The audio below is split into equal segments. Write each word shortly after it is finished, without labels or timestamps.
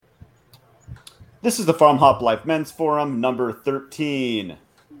This is the Farm Hop Life Men's Forum number 13.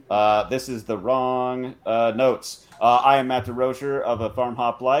 This is the wrong notes. I am Matt DeRocher of a Farm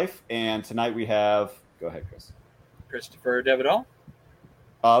Hop Life, and tonight we have. Go ahead, Chris. Christopher Devidal.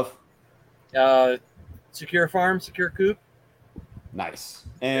 Of? Secure Farm, Secure Coop. Nice.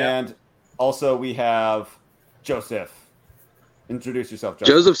 And also we have Joseph. Introduce yourself,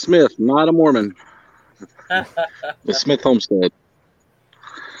 Joseph. Joseph Smith, not a Mormon. The Smith Homestead.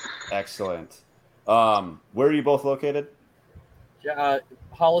 Excellent. Where are you both located?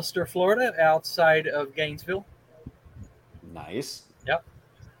 Hollister, Florida, outside of Gainesville. Nice. Yep.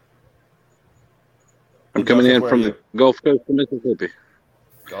 I'm coming in from the Gulf Coast of Mississippi.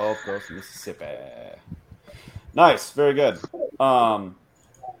 Gulf Coast, Mississippi. Nice. Very good.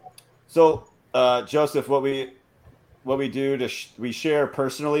 So, Joseph, what we do we share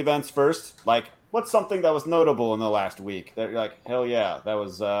personal events first. Like, what's something that was notable in the last week that you're like, hell yeah, that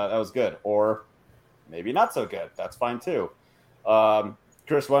was good, or maybe not so good. That's fine too.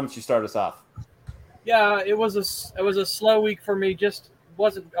 Chris, why don't you start us off? Yeah, it was a slow week for me. I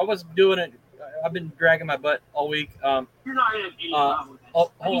wasn't doing it. I've been dragging my butt all week. You're not in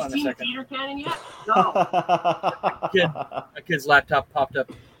hold on a second. Peter Cannon yet? No. A kid's laptop popped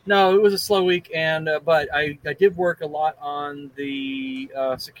up. No, it was a slow week, and but I did work a lot on the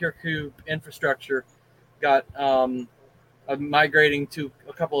Secure Coop infrastructure. Got migrating to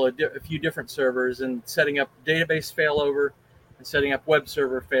a few different servers and setting up database failover and setting up web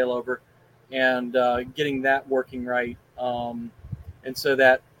server failover and getting that working right. And so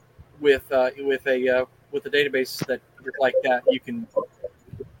that with a database that like that, you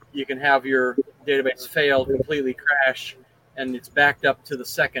can have your database fail, completely crash, and it's backed up to the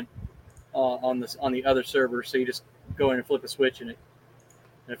second on the other server. So you just go in and flip a switch and it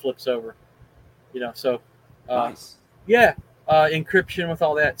flips over. So nice. Yeah, encryption with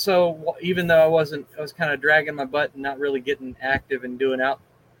all that. So even though I was kind of dragging my butt and not really getting active and doing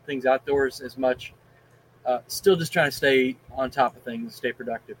things outdoors as much. Still just trying to stay on top of things, stay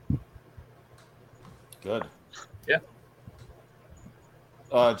productive. Good. Yeah.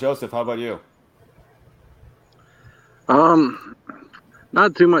 Joseph, how about you?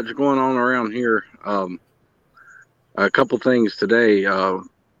 Not too much going on around here. A couple things today.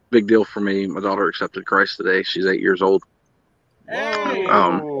 Big deal for me. My daughter accepted Christ today. She's 8 years old. Hey.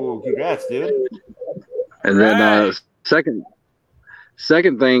 Congrats, dude. And then second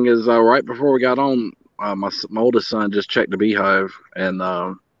thing is right before we got on, my oldest son just checked the beehive, and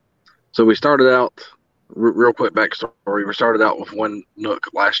so we started out. Real quick backstory: we started out with one nook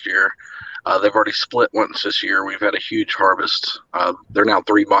last year. They've already split once this year. We've had a huge harvest. They're now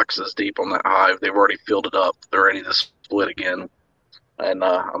 3 boxes deep on that hive. They've already filled it up. They're ready to split again, and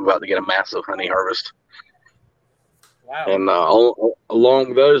I'm about to get a massive honey harvest. Wow! And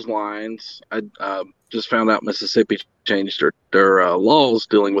along those lines, I just found out Mississippi changed their laws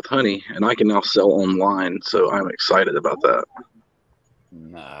dealing with honey, and I can now sell online. So I'm excited about that.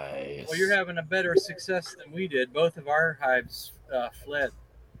 Nice. Well, you're having a better success than we did. Both of our hives fled.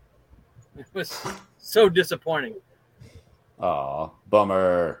 It was so disappointing. Aw,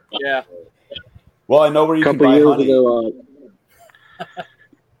 bummer. Yeah. Well, I know where you can buy honey.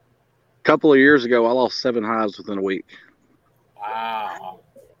 Couple of years ago, I lost 7 hives within a week. Wow.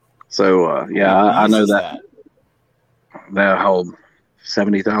 So, I know that. That hold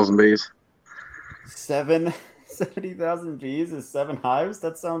 70,000 bees. 70,000 bees is 7 hives?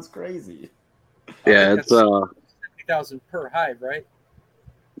 That sounds crazy. Yeah, it's 70,000 per hive, right?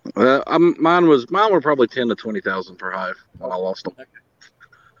 Mine were probably 10 to 20,000 per hive when I lost them.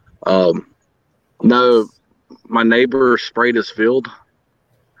 Okay. No, my neighbor sprayed his field,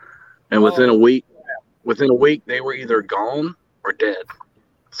 and within a week they were either gone or dead.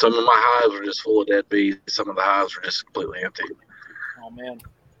 Some of my hives were just full of dead bees. Some of the hives were just completely empty. Oh man,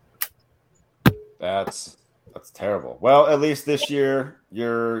 that's terrible. Well, at least this year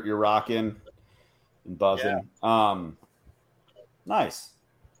you're rocking and buzzing. Yeah. Nice.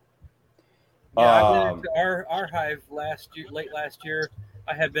 Yeah, I went into our hive late last year.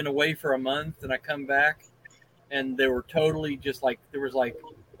 I had been away for a month, and I come back, and they were totally just like there was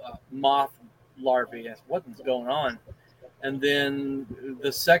moth larvae. What's going on? And then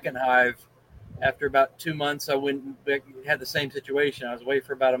the second hive, after about 2 months, I went back, had the same situation. I was away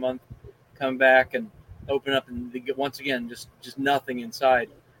for about a month, come back and open up, and once again just nothing inside,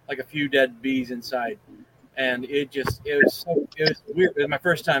 like a few dead bees inside. And it was weird. It was my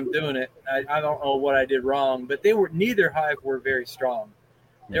first time doing it. I don't know what I did wrong, but neither hive were very strong.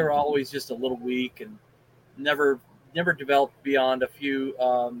 They were always just a little weak and never developed beyond a few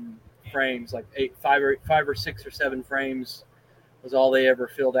frames, like 5 or 6 or 7 frames was all they ever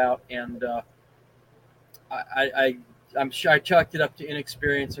filled out. And I'm sure I chalked it up to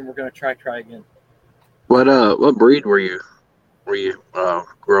inexperience, and we're going to try again. What breed were you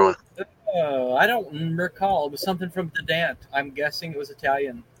growing? I don't recall. It was something from the Dant. I'm guessing it was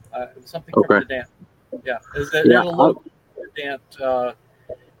Italian. It was something from the Dant. Yeah, there's a local Dant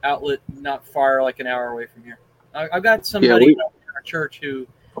outlet not far, like an hour away from here. I've got somebody in our church who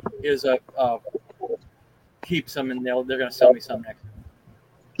is keeps them, and they're going to sell me some next.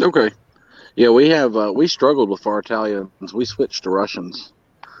 Okay. Yeah, we struggled with our Italians. We switched to Russians.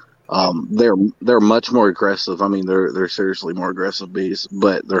 They're much more aggressive. I mean, they're seriously more aggressive bees,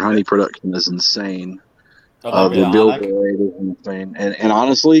 but their honey production is insane. The build rate is insane. And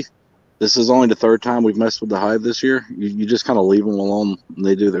honestly, this is only the third time we've messed with the hive this year. You just kind of leave them alone, and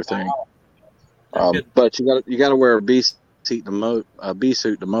they do their thing. But you got to wear a bee suit to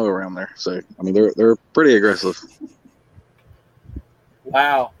mow around there. So I mean, they're pretty aggressive.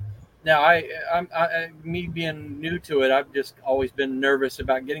 Wow. Now, me being new to it, I've just always been nervous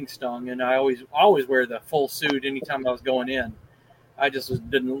about getting stung, and I always wear the full suit anytime I was going in. I just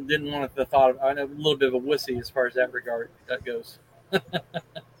didn't want the thought of. I'm a little bit of a wussy as far as that goes.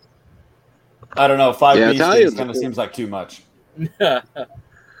 I don't know. 5 bee stings kind of seems like too much.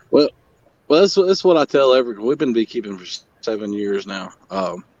 Well, that's what I tell everyone. We've been beekeeping for 7 years now.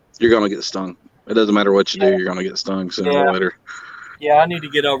 You're gonna get stung. It doesn't matter what you do. You're gonna get stung sooner or later. Yeah, I need to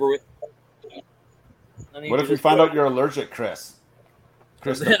get over it. What if we find out you're allergic, Chris?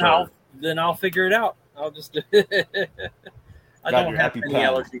 Then I'll figure it out. I'll just. I don't have any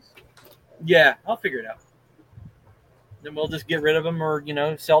allergies. Yeah, I'll figure it out. Then we'll just get rid of them, or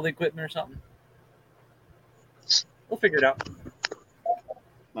sell the equipment or something. We'll figure it out.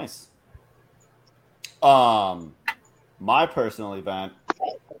 Nice. My personal event.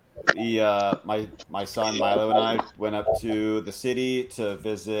 My son Milo and I went up to the city to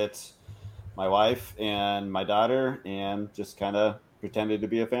visit my wife and my daughter, and just kind of pretended to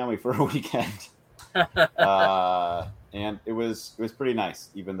be a family for a weekend. And it was pretty nice,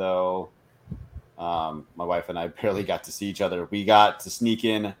 even though my wife and I barely got to see each other. We got to sneak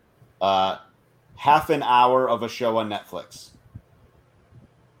in half an hour of a show on Netflix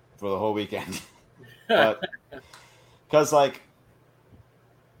for the whole weekend. But because like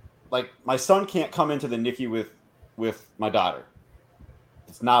my son can't come into the NICU with my daughter.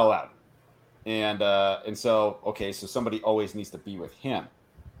 It's not allowed. And so somebody always needs to be with him.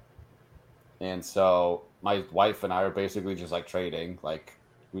 And so my wife and I are basically just like trading, like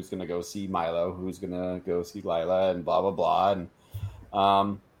who's going to go see Milo, who's going to go see Lila, and blah, blah, blah. And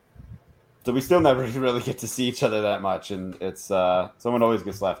so we still never really get to see each other that much. And it's someone always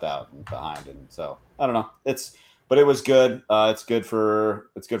gets left out and behind. And so I don't know. But it was good. It's good for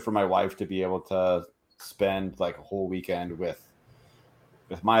my wife to be able to spend like a whole weekend with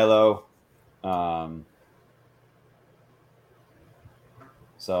Milo.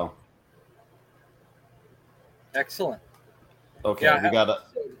 So excellent. Okay, yeah, we got it.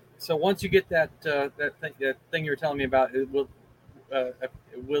 So once you get that thing you were telling me about, will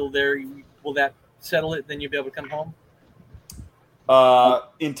that settle it? Then you'll be able to come home.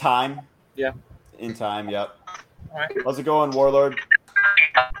 In time. Yeah. In time. Yep. All right. How's it going, Warlord?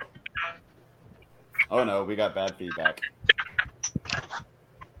 Oh no, we got bad feedback.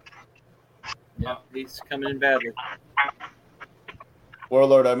 Yeah, he's coming in badly.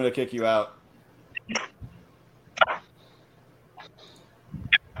 Warlord, I'm going to kick you out.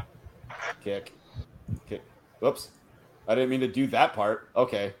 Kick. Whoops. I didn't mean to do that part.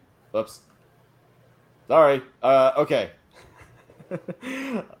 Okay. Whoops. Sorry. Okay.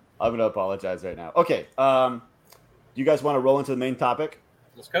 I'm going to apologize right now. Okay. Do you guys want to roll into the main topic?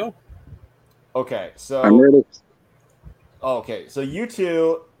 Let's go. Okay. So I'm ready. Okay. So you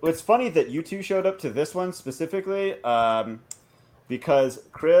two, it's funny that you two showed up to this one specifically, because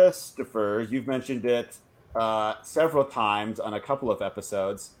Christopher, you've mentioned it several times on a couple of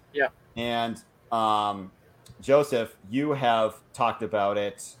episodes. Yeah. And Joseph, you have talked about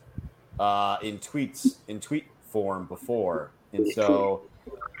it in tweet form before. And so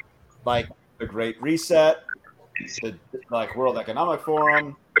like the Great Reset, the like World Economic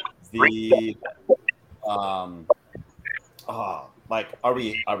Forum, the like are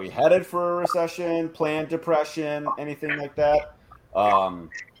we headed for a recession, planned depression, anything like that? Why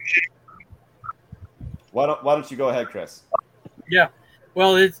don't you go ahead, Chris? Yeah.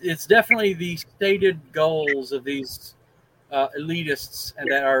 Well, it's definitely the stated goals of these elitists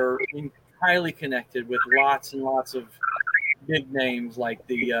that are highly connected with lots and lots of big names like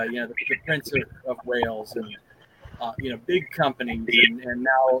the Prince of Wales and big companies, and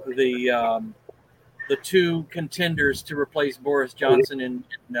now the two contenders to replace Boris Johnson in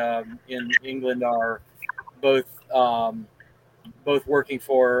England are both working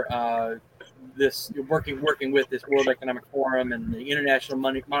for working with this World Economic Forum and the International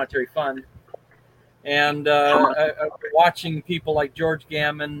Monetary Fund, and watching people like George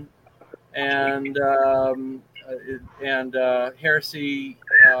Gammon and Heresy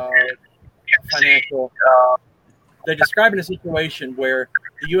Financial. They're describing a situation where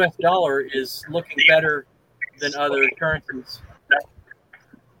the U.S. dollar is looking better than other currencies,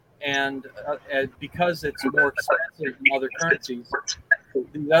 and because it's more expensive than other currencies,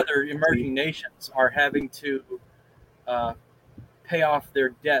 the other emerging nations are having to pay off their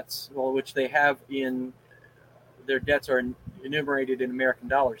debts, which they have in their debts are enumerated in American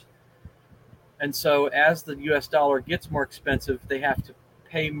dollars. And so as the U.S. dollar gets more expensive, they have to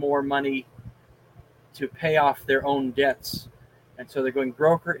pay more money to pay off their own debts. And so they're going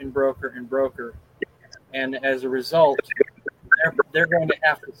broker and broker and broker. And as a result, they're going to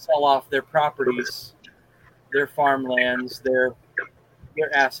have to sell off their properties, their farmlands, their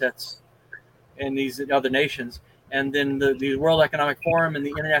assets in these other nations. And then the World Economic Forum and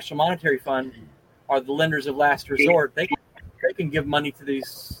the International Monetary Fund are the lenders of last resort. They can give money to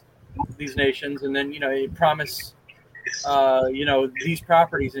these nations, and then promise these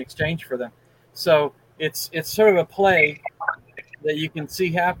properties in exchange for them. So it's sort of a play that you can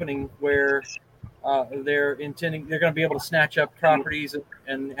see happening where they're going to be able to snatch up properties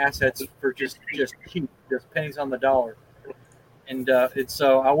and assets for just cheap, just pennies on the dollar. And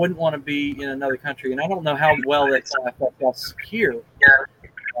so I wouldn't want to be in another country, and I don't know how well that's going to affect us here.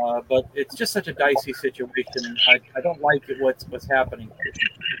 But it's just such a dicey situation. I don't like what's happening.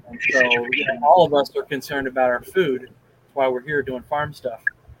 And so all of us are concerned about our food. That's why we're here doing farm stuff.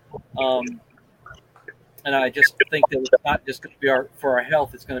 And I just think that it's not just going to be for our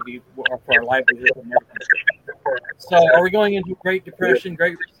health. It's going to be for our livelihood and everything. So are we going into Great Depression,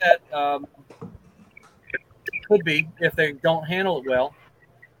 Great Reset? Could be if they don't handle it well.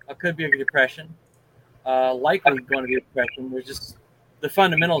 It could be a depression. Likely going to be a depression. There's just the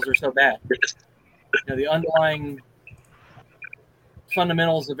fundamentals are so bad. The underlying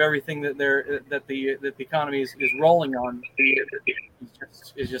fundamentals of everything that the economy is rolling on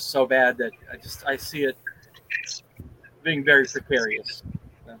is just so bad that I see it being very precarious.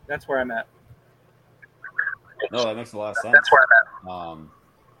 That's where I'm at. No, that makes a lot of sense. That's where I'm at.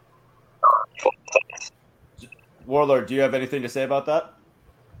 Warlord, do you have anything to say about that?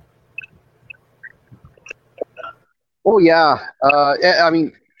 Oh yeah, I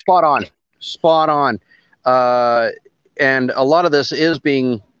mean, spot on. And a lot of this is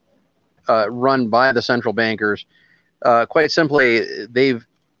being run by the central bankers. Quite simply, they've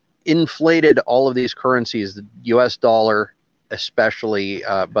inflated all of these currencies, the U.S. dollar especially,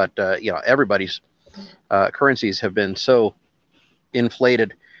 but everybody's currencies have been so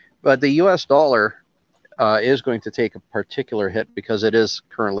inflated. But the U.S. dollar is going to take a particular hit because it is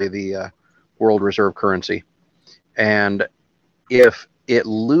currently the world reserve currency. And if it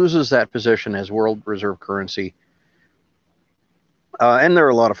loses that position as world reserve currency, and there are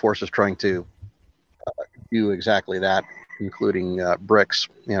a lot of forces trying to do exactly that, including BRICS,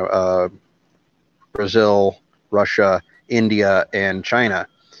 Brazil, Russia, India, and China.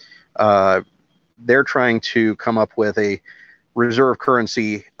 They're trying to come up with a reserve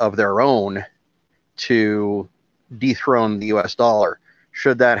currency of their own to dethrone the U.S. dollar.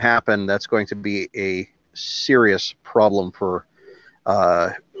 Should that happen, that's going to be a serious problem for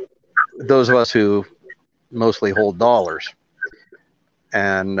those of us who mostly hold dollars.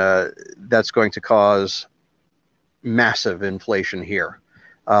 And that's going to cause massive inflation here,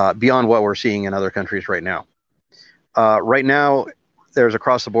 beyond what we're seeing in other countries right now. Right now, there's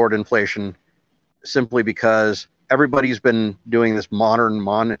across-the-board inflation simply because everybody's been doing this modern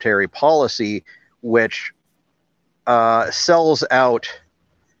monetary policy, which sells out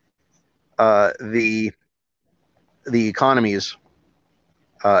the economies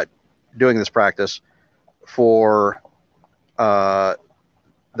doing this practice for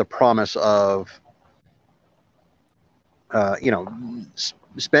the promise of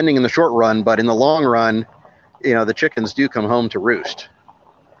spending in the short run, but in the long run, the chickens do come home to roost.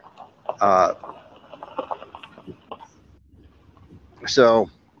 So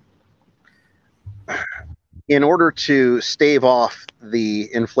in order to stave off the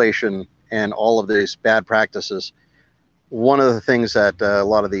inflation and all of these bad practices, one of the things that a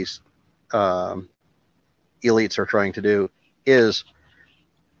lot of these elites are trying to do is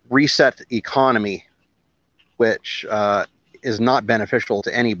reset the economy, which is not beneficial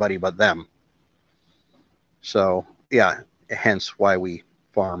to anybody but them. So, yeah, hence why we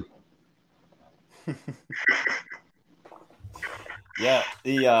farm. Yeah,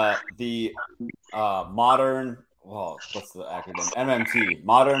 the modern, well, what's the acronym? MMT,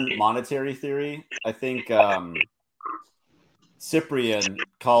 modern monetary theory. I think Cyprian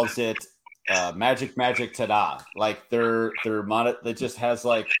calls it magic, magic, ta-da. Like it just has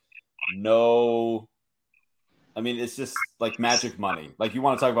like no. I mean, it's just like magic money. Like you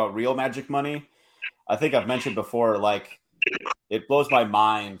want to talk about real magic money? I think I've mentioned before. Like it blows my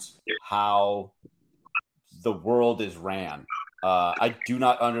mind how the world is ran. I do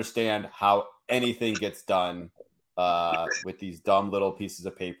not understand how anything gets done with these dumb little pieces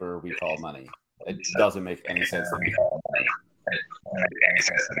of paper we call money. It doesn't make any sense to me.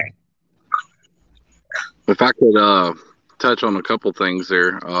 If I could touch on a couple things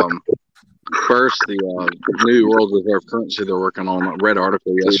there. First, the new world reserve currency they're working on. I read an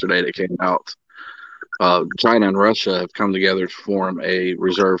article yesterday that came out. China and Russia have come together to form a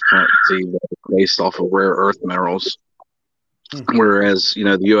reserve currency based off of rare earth minerals. Whereas,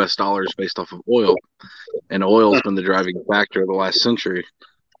 the U.S. dollar is based off of oil, and oil has been the driving factor of the last century.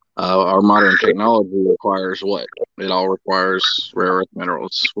 Our modern technology requires what? It all requires rare earth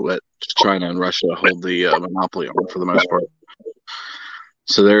minerals that China and Russia hold the monopoly on for the most part.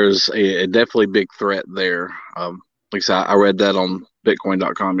 So there's a definitely big threat there. Like I said, I read that on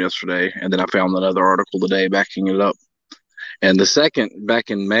Bitcoin.com yesterday, and then I found another article today backing it up. And the second,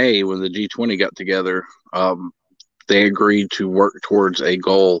 back in May when the G20 got together, they agreed to work towards a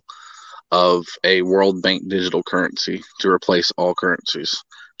goal of a World Bank digital currency to replace all currencies,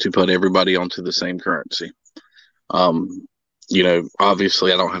 to put everybody onto the same currency.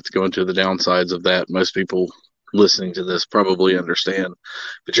 Obviously I don't have to go into the downsides of that. Most people listening to this probably understand,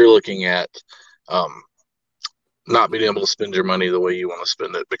 but you're looking at not being able to spend your money the way you want to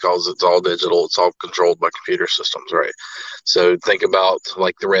spend it because it's all digital, it's all controlled by computer systems, right? So think about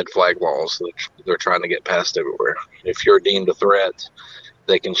like the red flag laws that they're trying to get passed everywhere. If you're deemed a threat,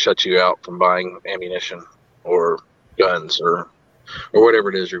 they can shut you out from buying ammunition or guns or whatever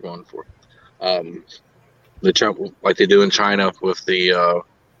it is you're going for. Like they do in China with the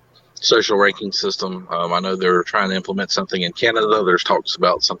social ranking system. I know they're trying to implement something in Canada. There's talks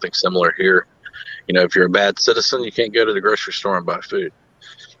about something similar here. If you're a bad citizen, you can't go to the grocery store and buy food.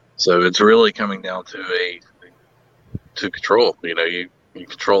 So it's really coming down to control. You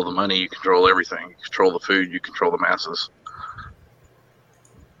control the money, you control everything. You control the food, you control the masses.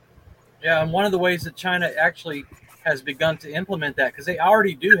 Yeah, and one of the ways that China actually has begun to implement that, because they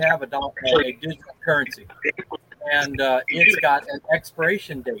already do have a digital currency, and it's got an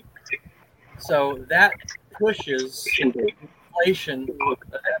expiration date. So that pushes inflation,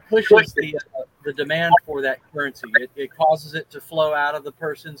 that pushes the demand for that currency. It causes it to flow out of the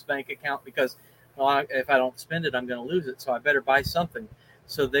person's bank account because if I don't spend it, I'm going to lose it. So I better buy something.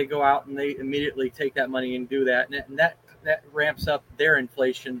 So they go out and they immediately take that money and do that. And that ramps up their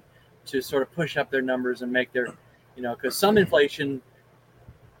inflation to sort of push up their numbers and make their, because some inflation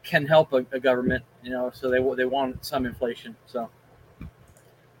can help a government, so they want some inflation. So.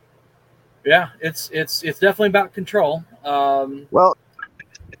 Yeah, it's definitely about control. Well,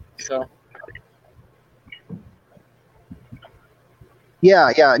 so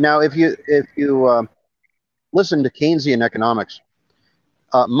yeah. Now, if you listen to Keynesian economics,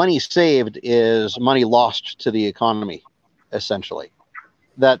 money saved is money lost to the economy, essentially.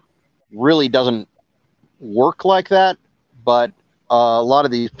 That really doesn't work like that, but a lot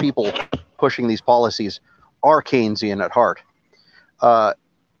of these people pushing these policies are Keynesian at heart.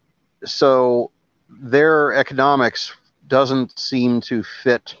 So their economics doesn't seem to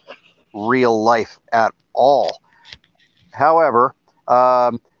fit real life at all. However,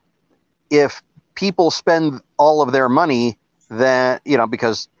 if people spend all of their money, then,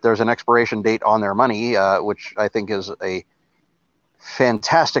 because there's an expiration date on their money, which I think is a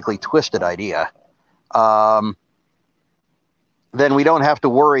fantastically twisted idea, then we don't have to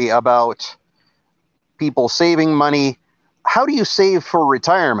worry about people saving money. How do you save for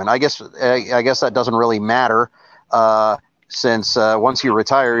retirement? I guess that doesn't really matter, since once you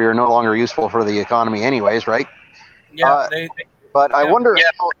retire, you're no longer useful for the economy, anyways, right? Yeah. But I wonder.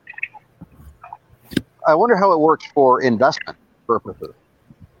 I wonder how it works for investment purposes.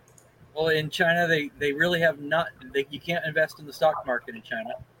 Well, in China, they really have not. You can't invest in the stock market in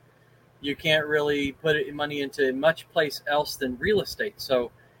China. You can't really put money into much place else than real estate.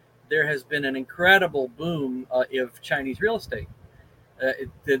 So there has been an incredible boom of Chinese real estate.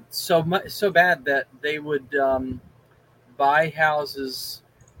 It's so bad that they would buy houses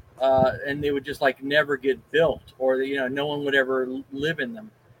and they would just never get built, or no one would ever live in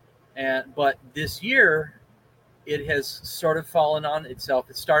them. But this year, it has sort of fallen on itself.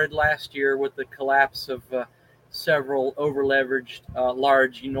 It started last year with the collapse of several over-leveraged,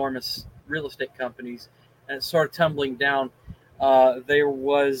 large, enormous real estate companies, and it's sort of tumbling down. There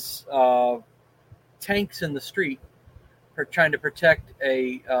was tanks in the street for trying to protect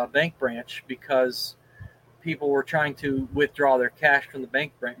a bank branch because people were trying to withdraw their cash from the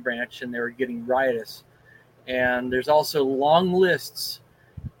bank branch, and they were getting riotous. And there's also long lists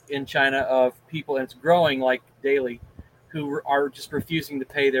in China of people, and it's growing like daily, who are just refusing to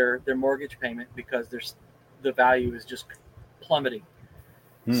pay their mortgage payment because the value is just plummeting.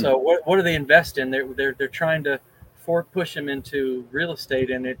 So what do they invest in? They're trying to push them into real estate,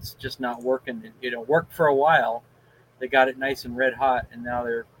 and it's just not working. It worked for a while. They got it nice and red hot, and now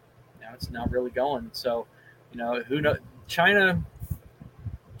it's not really going. So, who knows? China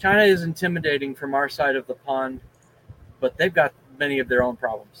is intimidating from our side of the pond, but they've got many of their own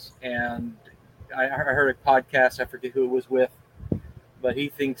problems. And I heard a podcast, I forget who it was with, but he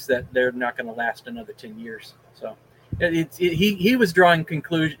thinks that they're not going to last another 10 years. So he was drawing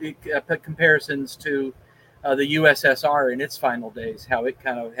comparisons to the USSR in its final days, how it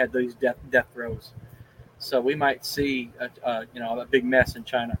kind of had those death throes. So we might see a big mess in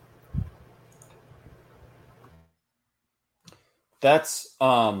China. That's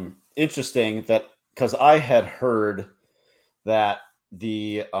interesting, that because I had heard that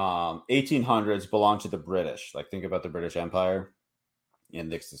the 1800s belonged to the British. Like, think about the British Empire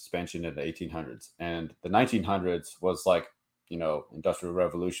and its expansion in the 1800s. And the 1900s was like, Industrial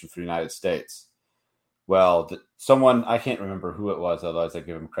Revolution for the United States. Well, someone, I can't remember who it was, otherwise I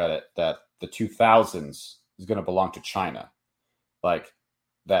give him credit, that the 2000s is going to belong to China. Like,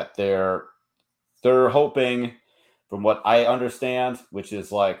 that they're hoping, from what I understand, which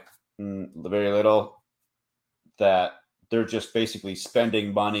is like very little, that they're just basically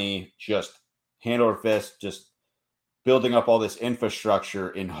spending money, just hand over fist, just building up all this infrastructure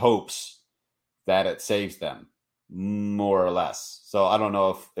in hopes that it saves them, more or less. So I don't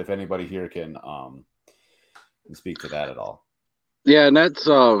know if anybody here can speak to that at all. Yeah, and that's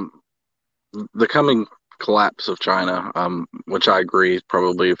the coming collapse of China, which I agree is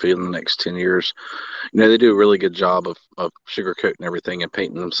probably in the next 10 years. They do a really good job of sugarcoating everything and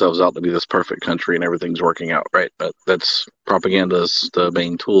painting themselves out to be this perfect country and everything's working out, right? But that's propaganda is the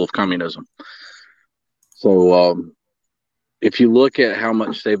main tool of communism. So if you look at how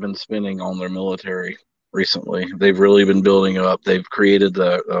much they've been spending on their military recently, they've really been building up. They've created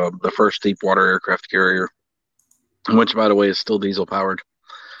the first deep water aircraft carrier, which, by the way, is still diesel powered.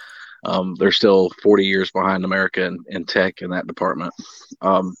 They're still 40 years behind America in tech in that department.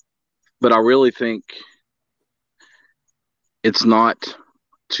 But I really think it's not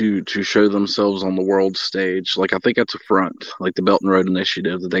to show themselves on the world stage. Like, I think that's a front, like the Belt and Road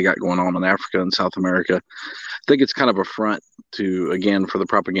Initiative that they got going on in Africa and South America. I think it's kind of a front to, again, for the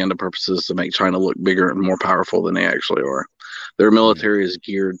propaganda purposes, to make China look bigger and more powerful than they actually are. Their military is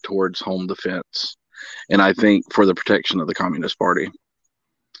geared towards home defense, and I think for the protection of the Communist Party.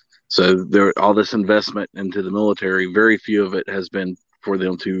 So all this investment into the military, very few of it has been for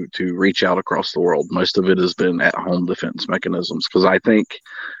them to reach out across the world. Most of it has been at home defense mechanisms, because I think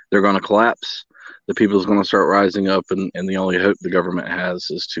they're going to collapse. The people's going to start rising up, and the only hope the government has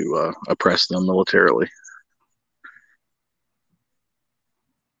is to oppress them militarily.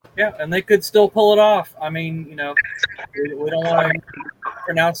 Yeah, and they could still pull it off. I mean, we don't want to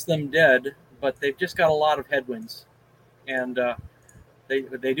pronounce them dead, but they've just got a lot of headwinds. And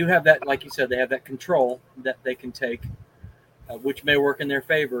they do have that, like you said, they have that control that they can take, which may work in their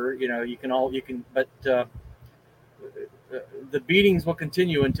favor. But the beatings will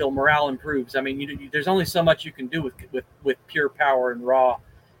continue until morale improves. I mean, there's only so much you can do with pure power and raw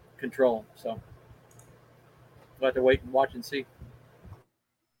control. So we'll have to wait and watch and see.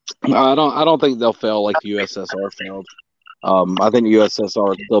 I don't think they'll fail like the USSR failed. I think the USSR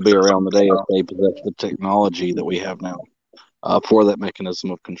will still be around the day if they possess the technology that we have now for that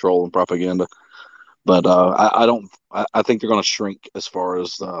mechanism of control and propaganda. But I think they're going to shrink as far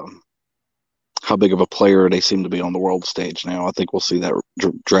as how big of a player they seem to be on the world stage now. I think we'll see that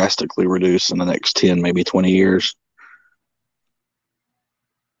drastically reduce in the next 10, maybe 20 years.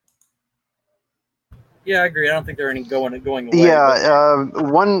 Yeah, I agree. I don't think they're going away. Yeah,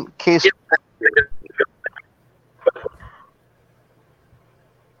 one case.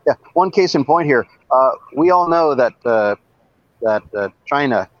 Yeah, one case in point here. We all know that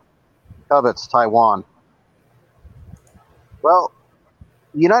China covets Taiwan. Well,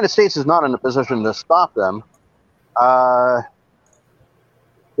 the United States is not in a position to stop them.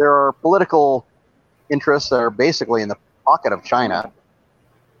 There are political interests that are basically in the pocket of China.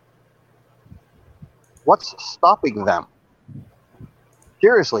 What's stopping them?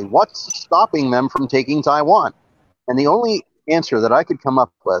 Seriously, what's stopping them from taking Taiwan? And the only answer that I could come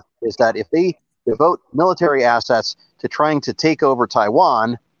up with is that if they devote military assets to trying to take over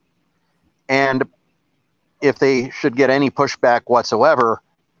Taiwan, and if they should get any pushback whatsoever,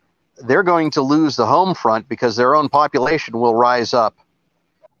 they're going to lose the home front because their own population will rise up,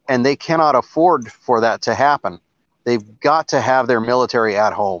 and they cannot afford for that to happen. They've got to have their military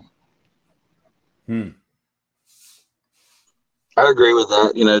at home. I agree with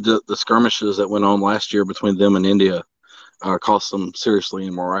that. You know, the skirmishes that went on last year between them and India cost them seriously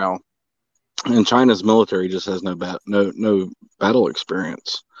in morale. And China's military just has no battle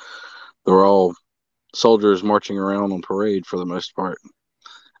experience. They're all soldiers marching around on parade for the most part.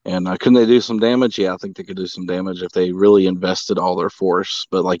 And couldn't they do some damage? Yeah, I think they could do some damage if they really invested all their force.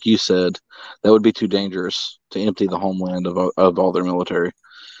 But like you said, that would be too dangerous to empty the homeland of all their military.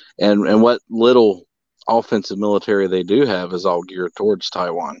 And what little offensive military they do have is all geared towards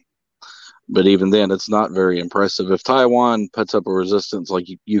Taiwan. But even then, it's not very impressive. If Taiwan puts up a resistance like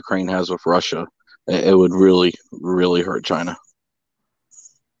Ukraine has with Russia, it would really, really hurt China.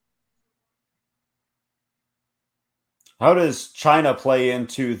 How does China play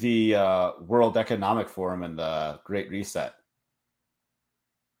into the World Economic Forum and the Great Reset?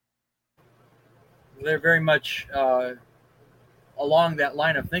 They're very much along that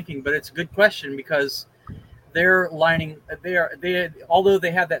line of thinking, but it's a good question because although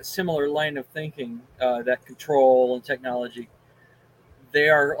they have that similar line of thinking, that control and technology, they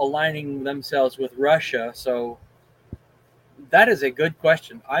are aligning themselves with Russia. So that is a good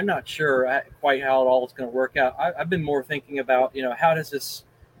question. I'm not sure quite how it all is going to work out. I've been more thinking about, how does this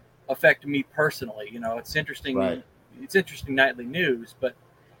affect me personally? It's interesting. Right. It's interesting nightly news, but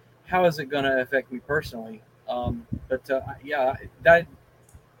how is it going to affect me personally? That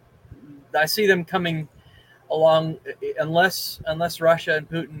I see them coming along, unless Russia and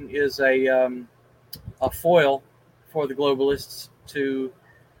Putin is a foil for the globalists to,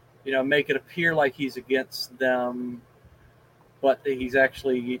 make it appear like he's against them, but he's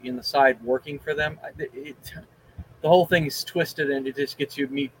actually in the side working for them. The whole thing's twisted, and it just gets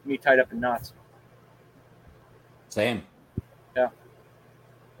me tied up in knots. Same. Yeah.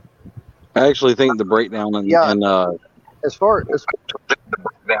 I actually think the breakdown As far as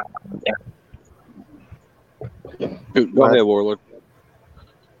go ahead, Warlord.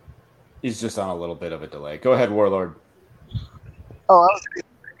 He's just on a little bit of a delay. Go ahead, Warlord. Oh,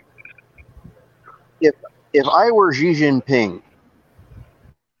 if I were Xi Jinping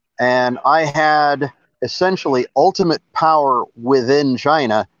and I had essentially ultimate power within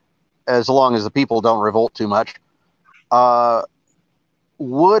China, as long as the people don't revolt too much,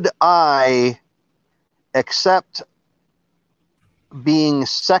 would I accept being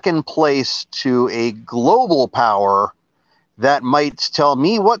second place to a global power that might tell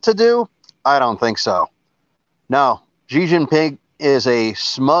me what to do? I don't think so. No, Xi Jinping is a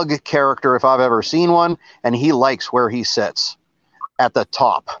smug character if I've ever seen one, and he likes where he sits at the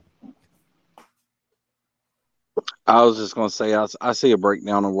top. I was just going to say, I see a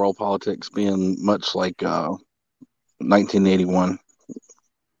breakdown of world politics being much like 1981.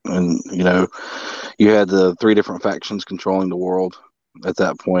 And, you had the three different factions controlling the world at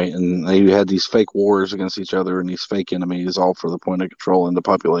that point, and you had these fake wars against each other and these fake enemies, all for the point of controlling the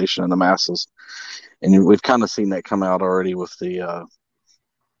population and the masses. And we've kind of seen that come out already with the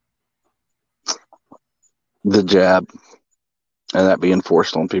jab, and that being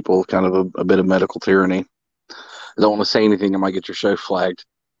forced on people, kind of a bit of medical tyranny. I don't want to say anything that might get your show flagged,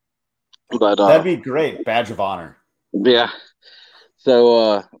 but that'd be great. Badge of honor. Yeah.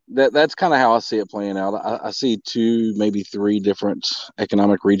 So that's kind of how I see it playing out. I see 2, maybe 3 different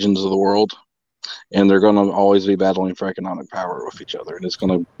economic regions of the world, and they're going to always be battling for economic power with each other. And it's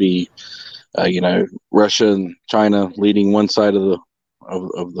going to be, Russia and China leading one side of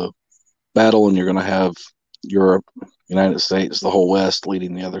the battle, and you're going to have Europe, United States, the whole West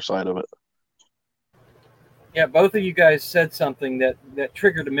leading the other side of it. Yeah, both of you guys said something that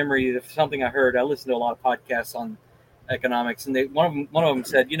triggered a memory of something I heard. I listened to a lot of podcasts on economics, and one of them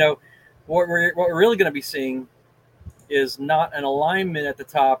said, what we're really going to be seeing is not an alignment at the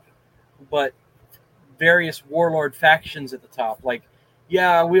top, but various warlord factions at the top. Like,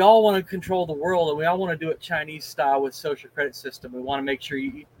 yeah, we all want to control the world, and we all want to do it Chinese style with social credit system. We want to make sure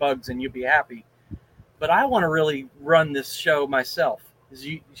you eat bugs and you'll be happy. But I want to really run this show myself.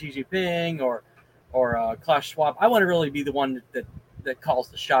 Xi Jinping or Klaus Schwab. I want to really be the one that calls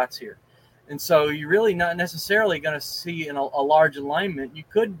the shots here. And so you're really not necessarily going to see in a large alignment. We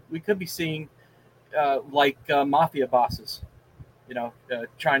could be seeing mafia bosses,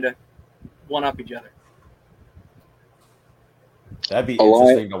 trying to one up each other. That'd be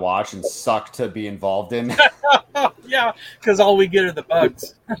interesting to watch and suck to be involved in. Yeah, because all we get are the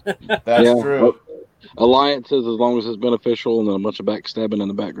bugs. That's true. Alliances, as long as it's beneficial, and then a bunch of backstabbing in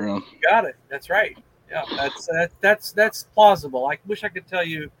the background. Got it. That's right. Yeah, that's plausible. I wish I could tell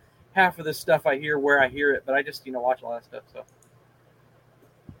you half of the stuff I hear where I hear it, but I just watch a lot of stuff. So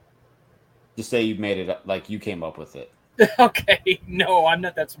Just say you made it up, like you came up with it. Okay, no, I'm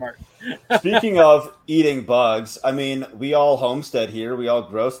not that smart. Speaking of eating bugs, I mean, we all homestead here. We all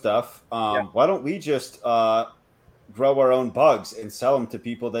grow stuff. Why don't we just grow our own bugs and sell them to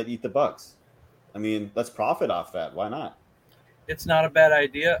people that eat the bugs? I mean, let's profit off that. Why not? It's not a bad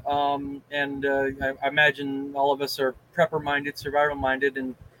idea. And I imagine all of us are prepper-minded, survival-minded,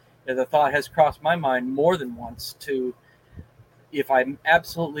 and the thought has crossed my mind more than once to, if I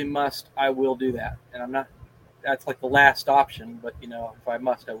absolutely must, I will do that. And I'm not. That's like the last option, but if I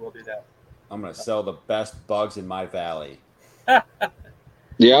must, I will do that. I'm going to sell the best bugs in my valley.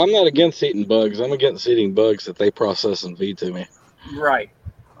 Yeah, I'm not against eating bugs. I'm against eating bugs that they process and feed to me. Right.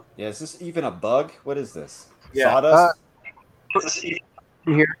 Yeah, is this even a bug? What is this? Yeah. Sawdust?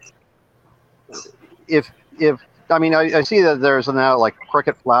 Here, if I mean, I see that there's now like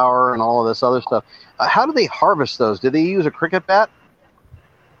cricket flour and all of this other stuff. How do they harvest those? Do they use a cricket bat?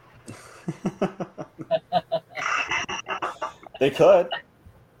 They could.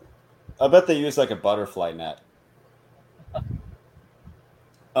 I bet they use like a butterfly net.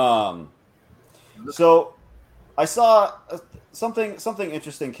 So I saw something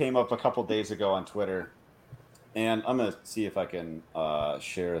interesting came up a couple days ago on Twitter, and I'm gonna see if I can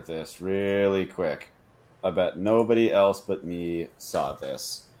share this really quick. I bet nobody else but me saw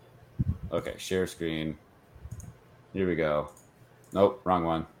this. Okay, share screen. Here we go. Nope, wrong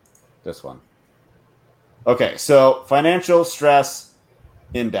one. This one. Okay, so financial stress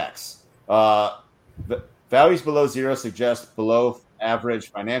index. Values below zero suggest below average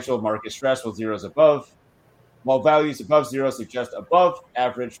financial market stress, while zero is above. While values above zero suggest above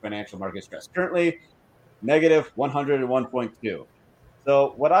average financial market stress. Currently, negative 101.2.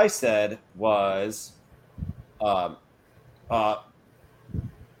 So what I said was, so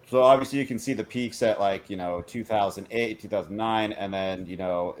obviously you can see the peaks at 2008, 2009, and then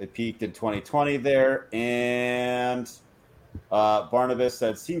it peaked in 2020 there. And Barnabas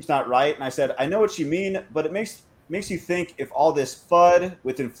said, "Seems not right." And I said, "I know what you mean, but it makes you think if all this FUD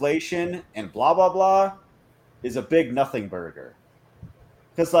with inflation and blah blah blah is a big nothing burger,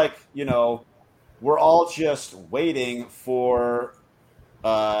 because we're all just waiting for."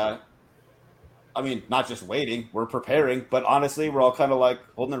 I mean, not just waiting, we're preparing, but honestly, we're all kind of like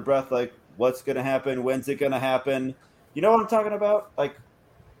holding our breath, like, what's going to happen? When's it going to happen? You know what I'm talking about? Like,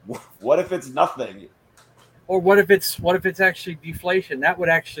 what if it's nothing? Or what if it's actually deflation? That would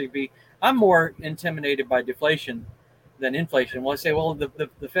actually be, I'm more intimidated by deflation than inflation. Well, I say, well, the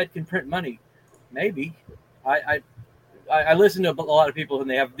Fed can print money. Maybe. I listen to a lot of people and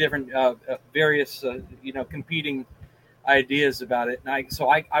they have different, various, competing ideas about it, and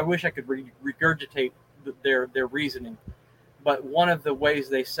I wish I could regurgitate their reasoning, but one of the ways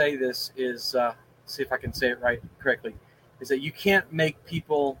they say this is, see if I can say it correctly, is that you can't make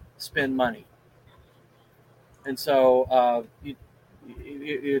people spend money, and so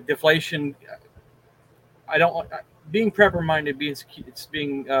deflation. I don't being prepper minded,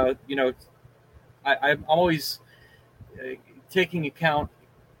 I'm always taking account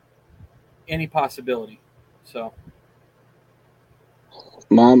any possibility, so.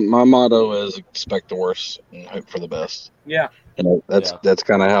 My motto is expect the worst and hope for the best. Yeah. That's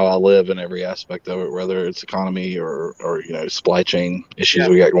kind of how I live in every aspect of it, whether it's economy or supply chain issues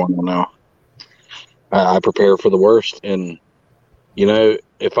we got going on now. I prepare for the worst, and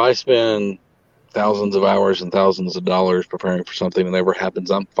if I spend thousands of hours and thousands of dollars preparing for something and never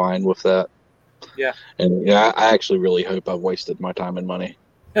happens, I'm fine with that. Yeah. And I actually really hope I've wasted my time and money,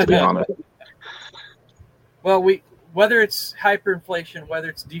 to be honest. Well, whether it's hyperinflation, whether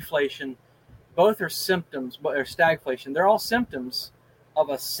it's deflation, both are symptoms, or stagflation. They're all symptoms of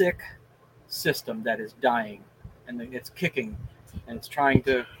a sick system that is dying, and it's kicking, and it's trying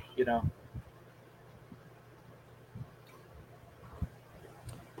to,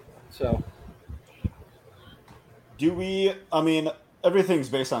 So, I mean, everything's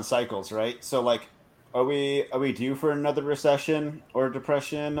based on cycles, right? So, are we due for another recession or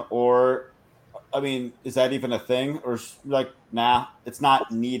depression, or? I mean, is that even a thing? Or nah, it's not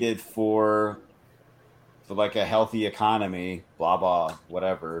needed for a healthy economy, blah, blah,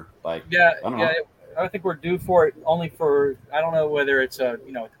 whatever. I don't know. I think we're due for it only for, I don't know whether it's the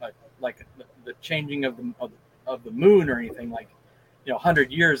changing of the moon or anything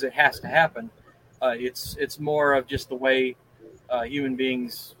 100 years it has to happen. It's more of just the way human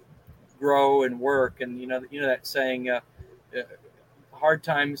beings grow and work. And you know that saying, hard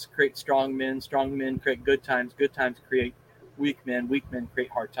times create strong men create good times create weak men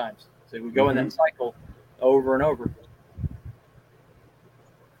create hard times. So we go in that cycle over and over.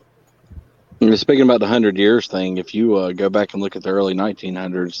 Speaking about the 100 years thing, if you go back and look at the early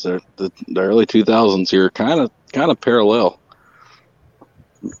 1900s, the early 2000s here kind of parallel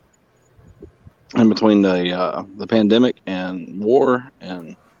in between the pandemic and war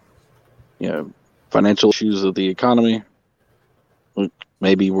and financial issues of the economy.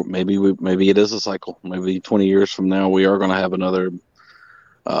 Maybe it is a cycle. Maybe 20 years from now we are going to have another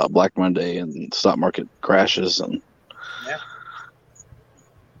Black Monday and stock market crashes and. Yeah.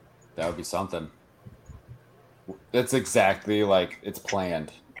 That would be something. It's exactly like it's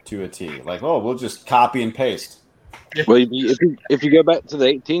planned to a T. Like, oh, we'll just copy and paste. Well, if you go back to the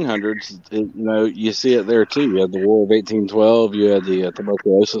 1800s, you see it there too. You had the War of 1812. You had the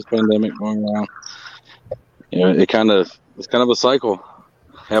tuberculosis pandemic going on. It's kind of a cycle.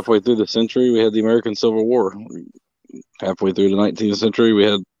 Halfway through the century, we had the American Civil War. Halfway through the 19th century, we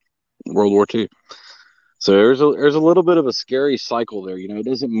had World War II. So there's a little bit of a scary cycle there. It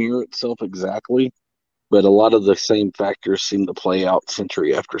doesn't mirror itself exactly, but a lot of the same factors seem to play out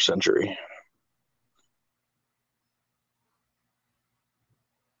century after century.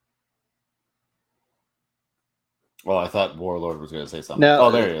 Well, I thought Warlord was going to say something. Now,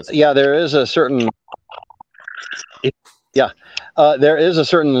 there he is. Yeah, there is a certain. There is a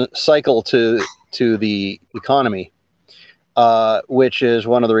certain cycle to the economy, which is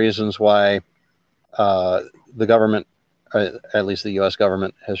one of the reasons why the government, at least the U.S.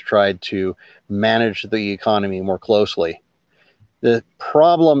 government, has tried to manage the economy more closely. The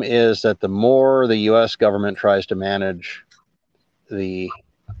problem is that the more the U.S. government tries to manage the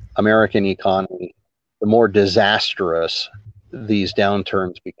American economy, the more disastrous these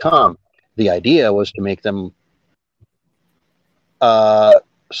downturns become. The idea was to make them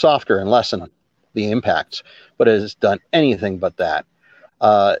softer and lessen the impacts, but it has done anything but that.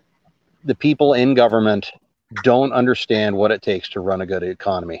 The people in government don't understand what it takes to run a good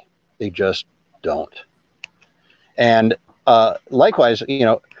economy. They just don't. And likewise,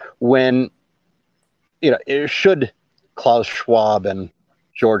 when should Klaus Schwab and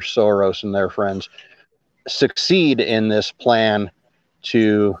George Soros and their friends succeed in this plan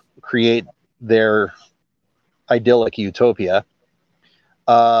to create their idyllic utopia,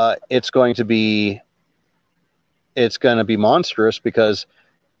 it's going to be monstrous, because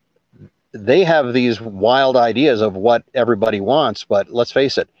they have these wild ideas of what everybody wants. But let's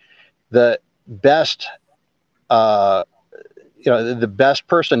face it, the best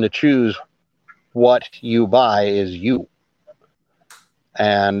person to choose what you buy is you.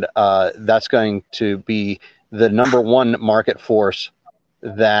 And that's going to be the number one market force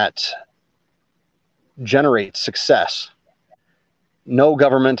that generates success. No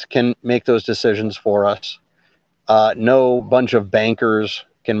government can make those decisions for us. No bunch of bankers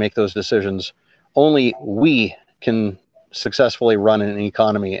can make those decisions. Only we can successfully run an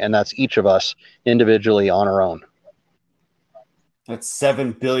economy, and that's each of us individually on our own. That's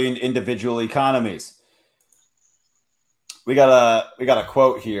 7 billion individual economies. We got a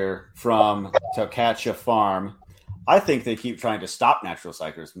quote here from Tocatcha Farm. I think they keep trying to stop natural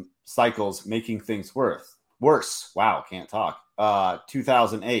cycles, making things worse. Wow, can't talk.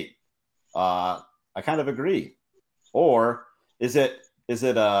 2008. I kind of agree. Or is it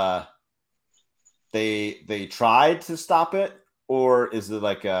they tried to stop it, or is it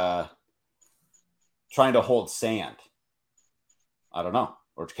like trying to hold sand? I don't know.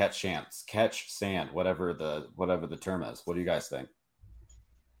 Or catch sand, whatever the term is. What do you guys think?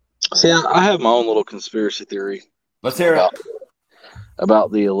 See, I have my own little conspiracy theory. Let's hear it.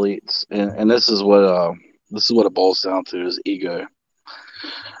 About the elites, and this is what it boils down to, is ego.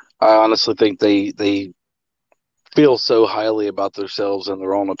 I honestly think they feel so highly about themselves and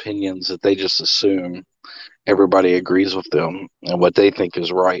their own opinions that they just assume everybody agrees with them, and what they think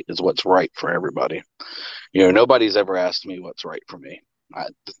is right is what's right for everybody. Nobody's ever asked me what's right for me.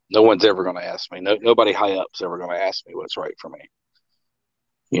 No one's ever going to ask me. Nobody high up's ever going to ask me what's right for me.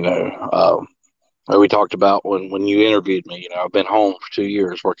 We talked about when you interviewed me. I've been home for 2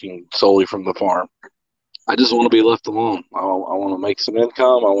 years working solely from the farm. I just want to be left alone. I want to make some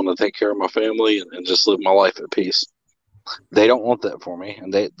income. I want to take care of my family and just live my life at peace. They don't want that for me,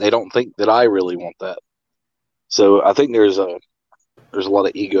 and they don't think that I really want that. So I think there's a lot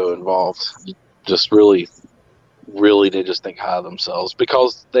of ego involved. Just really they just think high of themselves,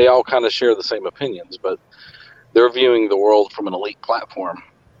 because they all kind of share the same opinions, but they're viewing the world from an elite platform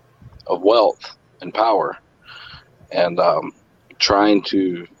of wealth and power. And trying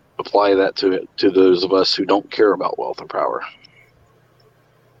to apply that to those of us who don't care about wealth or power.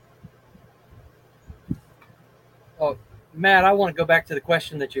 Oh, Matt, I want to go back to the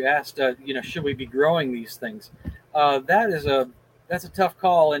question that you asked. Should we be growing these things? That's a tough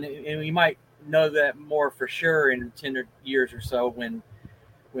call, and we might know that more for sure in 10 years or so when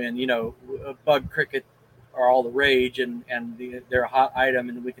bug cricket are all the rage and they're a hot item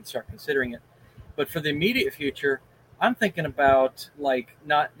and we can start considering it. But for the immediate future, I'm thinking about like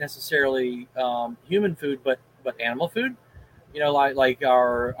not necessarily human food, but animal food. Like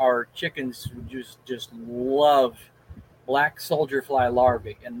our chickens just love black soldier fly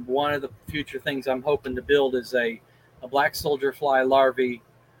larvae, and one of the future things I'm hoping to build is a black soldier fly larvae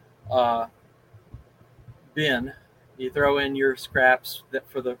bin. You throw in your scraps that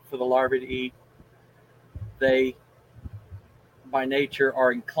for the larvae to eat. They, by nature,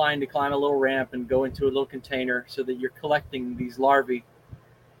 are inclined to climb a little ramp and go into a little container so that you're collecting these larvae.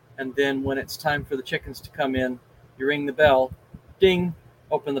 And then when it's time for the chickens to come in, you ring the bell, ding,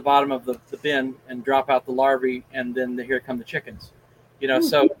 open the bottom of the bin and drop out the larvae, and then here come the chickens.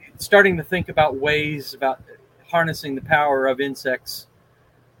 So starting to think about ways about harnessing the power of insects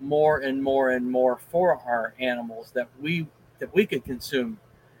more and more and more for our animals that we could consume,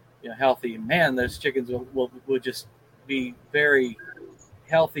 healthy. Man, those chickens will just be very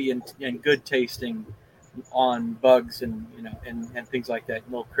healthy and good tasting on bugs and things like that,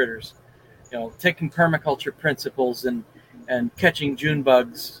 little critters. Taking permaculture principles and catching June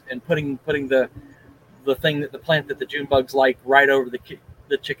bugs and putting the plant that the June bugs like right over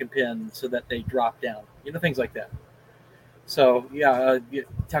the chicken pen so that they drop down. Things like that. So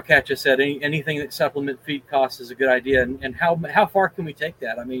Talcatcha said anything that supplement feed costs is a good idea. And how far can we take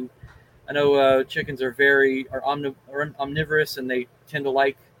that? I mean, I know chickens are omnivorous and they tend to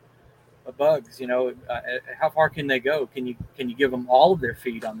like bugs. How far can they go? Can you give them all of their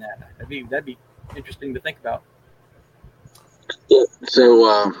feed on that? That'd be interesting to think about.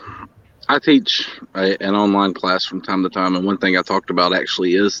 So I teach an online class from time to time, and one thing I talked about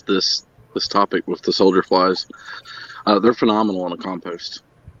actually is this topic with the soldier flies. They're phenomenal on a compost.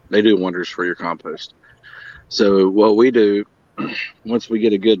 They do wonders for your compost. So what we do, once we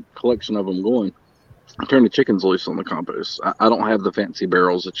get a good collection of them going, turn the chickens loose on the compost. I don't have the fancy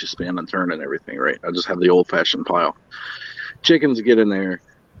barrels that you spin and turn and everything, right? I just have the old-fashioned pile. Chickens get in there.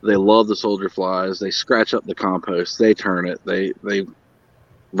 They love the soldier flies. They scratch up the compost. They turn it. They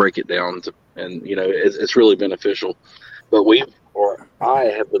break it down, and it's really beneficial. But I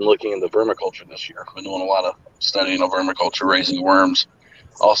have been looking into vermiculture this year. I've been doing a lot of studying of vermiculture, raising worms.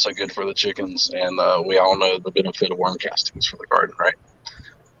 Also good for the chickens, and we all know the benefit of worm castings for the garden, right?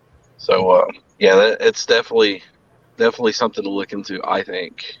 So it's definitely something to look into. I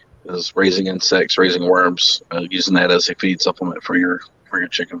think is raising insects, raising worms, using that as a feed supplement for your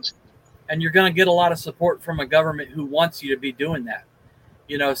chickens. And you're going to get a lot of support from a government who wants you to be doing that.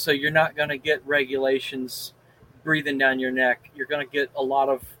 So you're not going to get regulations breathing down your neck. You're going to get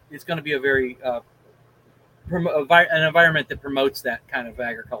it's going to be a very an environment that promotes that kind of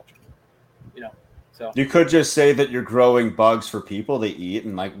agriculture. So you could just say that you're growing bugs for people to eat,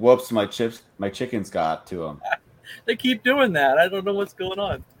 and like, whoops, my chickens got to them. They keep doing that. I don't know what's going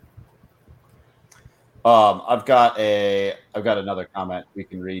on. I've got another comment we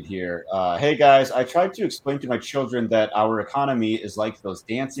can read here. Hey guys, I tried to explain to my children that our economy is like those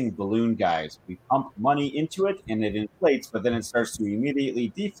dancing balloon guys. We pump money into it and it inflates, but then it starts to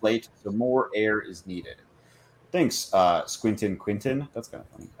immediately deflate, so more air is needed. Thanks, Quintin. That's kind of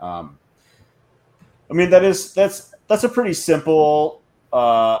funny. I mean, that's a pretty simple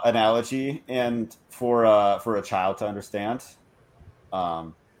analogy, and for a child to understand.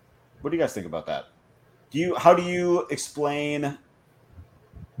 What do you guys think about that? How do you explain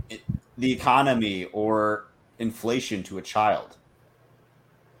the economy or inflation to a child?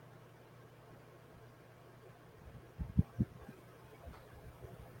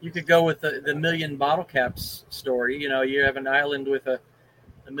 You could go with the million bottle caps story. You have an island with a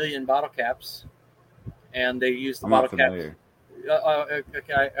million bottle caps, and they use the bottle caps.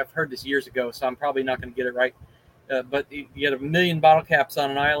 Okay, I've heard this years ago, so I'm probably not going to get it right. But you had a million bottle caps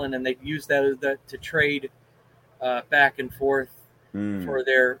on an island, and they use that to trade back and forth for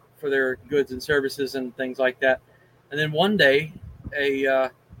their goods and services and things like that. And then one day,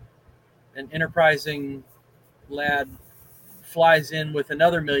 an enterprising lad flies in with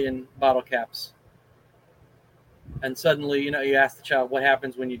another million bottle caps, and suddenly, you ask the child, "What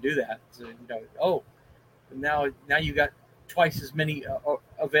happens when you do that?" So, now you got twice as many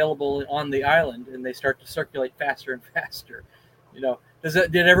available on the island, and they start to circulate faster and faster.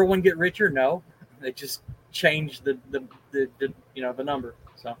 Did everyone get richer? No, they just change the number.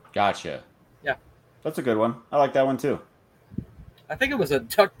 So Gotcha. Yeah. That's a good one. I like that one too. I think it was a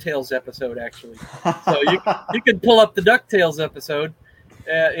DuckTales episode, actually. So you can pull up the DuckTales episode.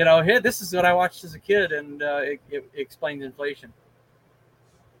 Hey, this is what I watched as a kid, and it explains inflation.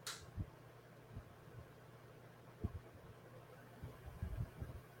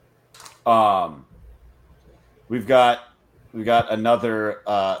 We've got another.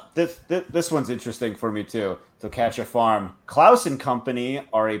 This one's interesting for me too. To Catch a Farm, Klaus and Company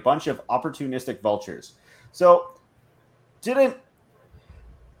are a bunch of opportunistic vultures. So didn't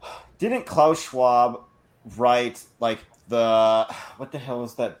Klaus Schwab write like what the hell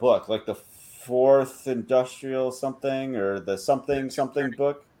is that book? Like the Fourth Industrial something or the something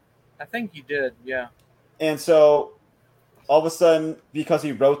book? I think he did, yeah. And so all of a sudden, because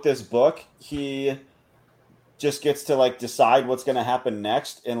he wrote this book, he just gets to like decide what's going to happen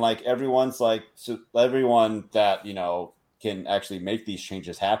next, and like everyone that can actually make these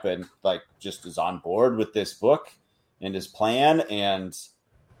changes happen, like just is on board with this book and his plan, and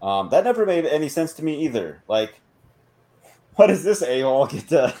that never made any sense to me either. Like, what does this a-hole get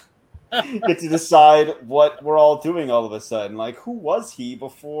to decide what we're all doing all of a sudden? Like, who was he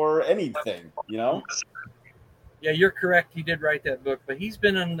before anything? Yeah, you're correct. He did write that book, but he's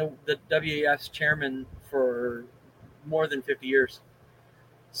been on the WEF's chairman for more than 50 years.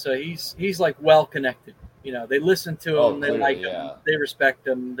 So he's like well connected. They listen to him, they like him, they respect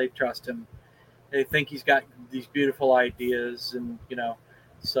him, they trust him. They think he's got these beautiful ideas, and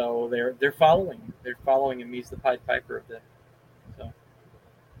so they're following him. They're following him. He's the Pied Piper of that. So.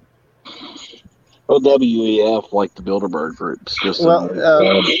 Well, WEF, like the Bilderberg Group, it's just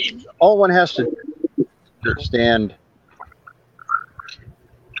all one has to understand.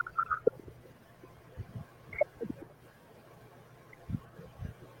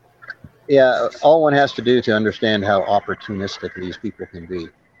 Yeah, all one has to do to understand how opportunistic these people can be.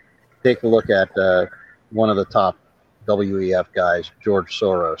 Take a look at one of the top WEF guys, George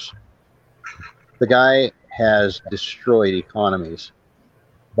Soros. The guy has destroyed economies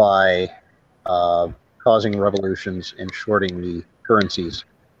by causing revolutions and shorting the currencies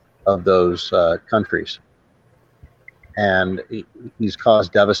of those countries. And he's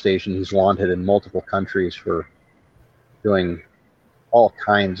caused devastation. He's wanted in multiple countries for doing all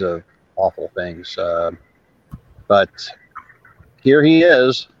kinds of awful things. But here he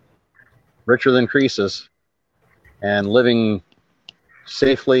is, richer than Croesus, and living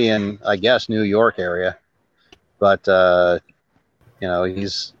safely in, I guess, New York area. But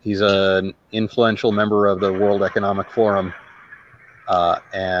he's an influential member of the World Economic Forum,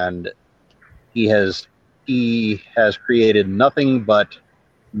 and he has created nothing but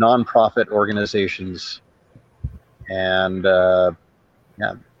nonprofit organizations, and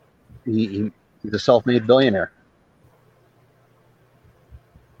he's a self-made billionaire.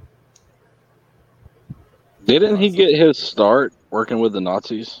 Didn't he get his start working with the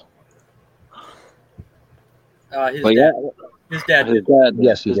Nazis? His dad. His dad did.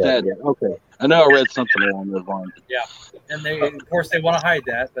 Yes, his dad. Yeah. Okay. I know I read something along those lines. Yeah, and of course they want to hide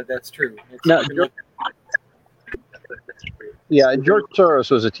that, but that's true. Yeah, George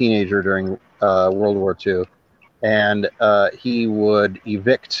Soros was a teenager during World War II, and he would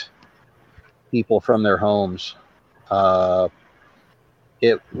evict people from their homes.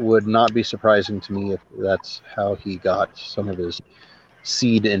 It would not be surprising to me if that's how he got some of his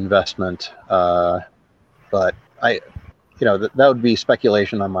seed investment. But that would be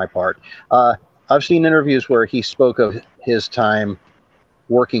speculation on my part. I've seen interviews where he spoke of his time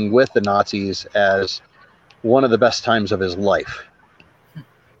working with the Nazis as one of the best times of his life.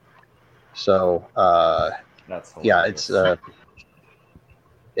 So, that's hilarious. Yeah,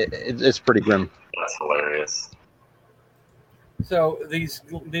 it's pretty grim. That's hilarious. So these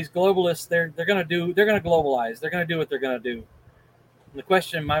globalists, they're going to globalize. They're going to do what they're going to do. And the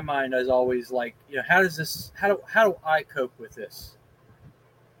question in my mind is always like, how do I cope with this?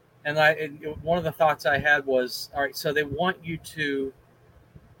 And one of the thoughts I had was, all right, so they want to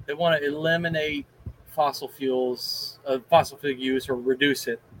eliminate fossil fuel use or reduce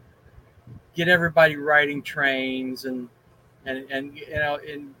it. Get everybody riding trains and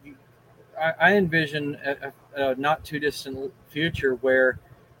I envision a not too distant future where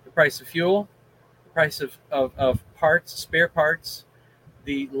the price of fuel, the price of parts, spare parts,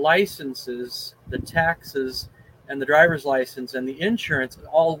 the licenses, the taxes, and the driver's license and the insurance,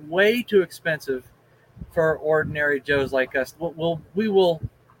 all way too expensive for ordinary Joes like us. We will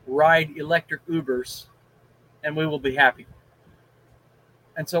ride electric Ubers, and we will be happy.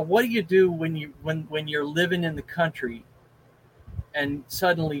 And so, what do you do when you're living in the country and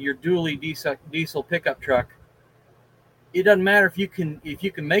suddenly your dually diesel pickup truck, it doesn't matter if you can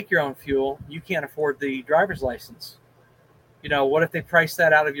make your own fuel, you can't afford the driver's license. What if they price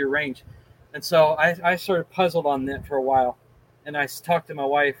that out of your range? And so I sort of puzzled on that for a while, and I talked to my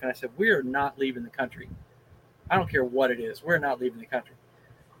wife and I said, we're not leaving the country. I don't care what it is, we're not leaving the country.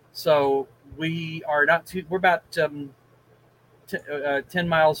 So we're about 10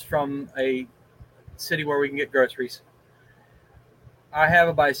 miles from a city where we can get groceries. I have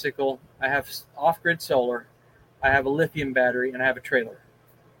a bicycle, I have off-grid solar, I have a lithium battery, and I have a trailer.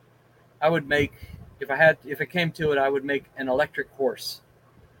 I would make, if it came to it, I would make an electric horse.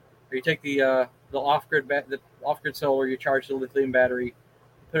 Or you take the off-grid solar, you charge the lithium battery,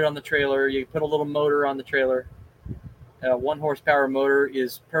 put it on the trailer, you put a little motor on the trailer. 1 horsepower motor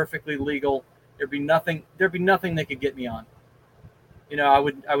is perfectly legal. There'd be nothing they could get me on. I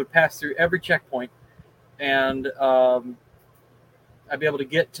would pass through every checkpoint, and I'd be able to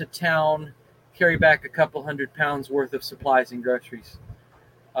get to town, carry back a couple hundred pounds worth of supplies and groceries.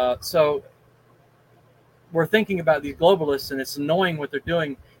 So we're thinking about these globalists, and it's annoying what they're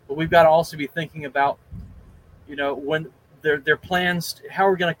doing, but we've got to also be thinking about, when their plans, how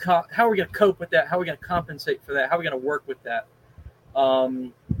are we going to cope with that? How are we going to compensate for that? How are we going to work with that?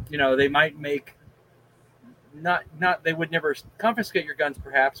 They might make they would never confiscate your guns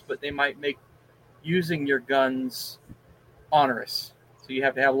perhaps, but they might make using your guns onerous. So you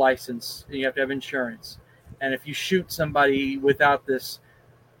have to have license, and you have to have insurance. And if you shoot somebody without this,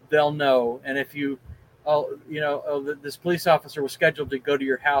 they'll know. And if this police officer was scheduled to go to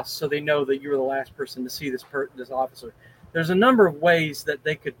your house, so they know that you were the last person to see this officer. There's a number of ways that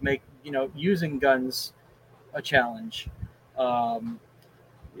they could make, using guns a challenge.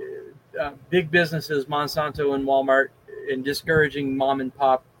 Big businesses, Monsanto and Walmart, and discouraging mom and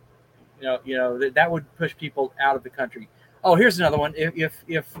pop, that would push people out of the country. Oh, here's another one. If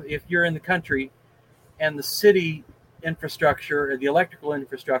you're in the country and the city infrastructure, or the electrical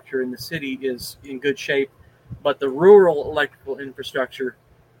infrastructure in the city is in good shape, but the rural electrical infrastructure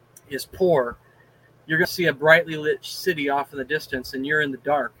is poor, you're going to see a brightly lit city off in the distance, and you're in the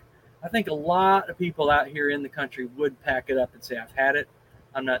dark. I think a lot of people out here in the country would pack it up and say, I've had it.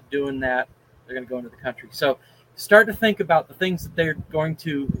 I'm not doing that. They're going to go into the country. So start to think about the things that they're going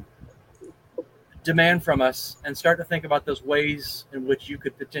to demand from us, and start to think about those ways in which you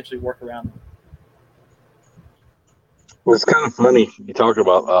could potentially work around them. Well, it's kind of funny you talk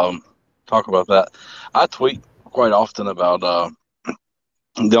about that. I tweet quite often about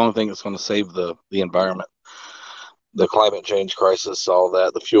the only thing that's going to save the environment, the climate change crisis, all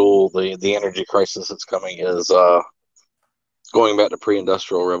that, the fuel, the energy crisis that's coming is going back to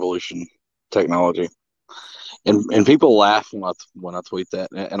pre-industrial revolution technology. And people laugh when I tweet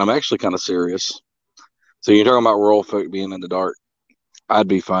that, and I'm actually kind of serious. So you're talking about rural folk being in the dark. I'd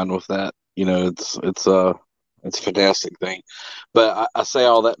be fine with that. It's a fantastic thing. But I say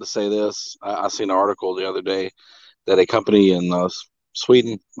all that to say this. I seen an article the other day that a company in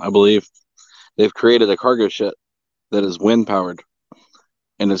Sweden, I believe, they've created a cargo ship that is wind powered,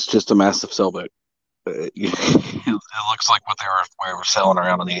 and it's just a massive sailboat. It looks like what we were selling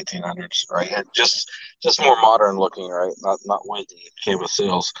around in the 1800s, right? Just more modern looking, right? Not windy cable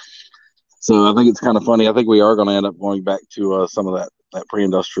sails. So I think it's kind of funny. I think we are going to end up going back to some of that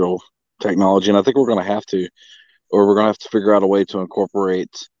pre-industrial technology, and I think we're going to have to, or we're going to have to figure out a way to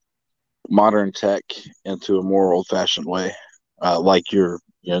incorporate modern tech into a more old-fashioned way, like the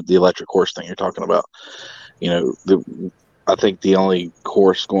electric horse thing you're talking about. I think the only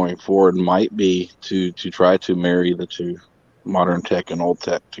course going forward might be to try to marry the two, modern tech and old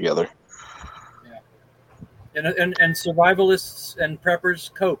tech, together. Yeah, and survivalists and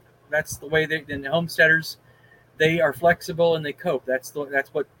preppers cope. That's the way and homesteaders, they are flexible and they cope. That's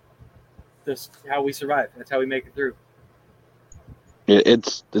how we survive. That's how we make it through.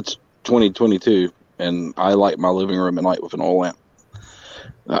 It's 2022, and I light my living room at night with an oil lamp.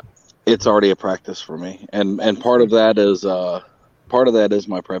 It's already a practice for me, and part of that is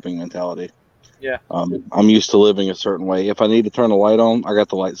my prepping mentality. Yeah. I'm used to living a certain way. If I need to turn the light on, I got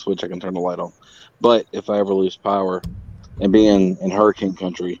the light switch. I can turn the light on. But if I ever lose power, and being in hurricane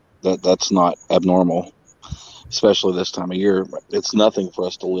country, that's not abnormal, especially this time of year. It's nothing for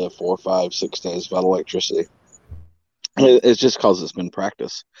us to live 4, 5, 6 days without electricity. It's just because it's been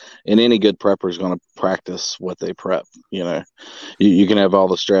practice, and any good prepper is going to practice what they prep. You can have all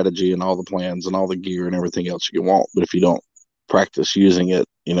the strategy and all the plans and all the gear and everything else you want, but if you don't practice using it,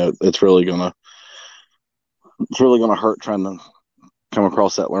 it's really gonna hurt trying to come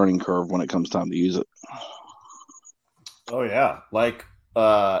across that learning curve when it comes time to use it. Oh yeah, like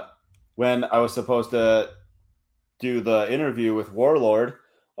when I was supposed to do the interview with Warlord,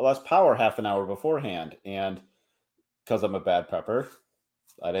 I lost power half an hour beforehand. And because I'm a bad prepper,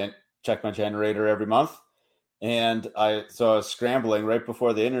 I didn't check my generator every month. And I was scrambling right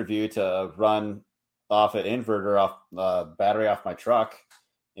before the interview to run off an inverter off battery off my truck.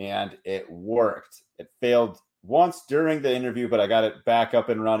 And it worked. It failed once during the interview, but I got it back up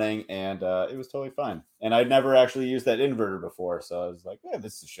and running, and it was totally fine. And I'd never actually used that inverter before, so I was like, yeah,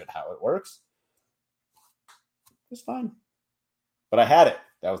 this is how it works. It's fine. But I had it.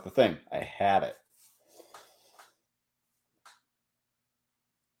 That was the thing. I had it.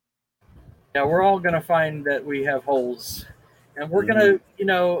 Yeah, we're all going to find that we have holes. And we're going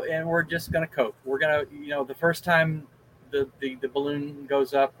to, and we're just going to cope. We're going to, the first time the balloon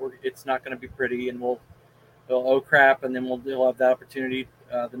goes up, it's not going to be pretty, and we'll oh crap, and then we'll have that opportunity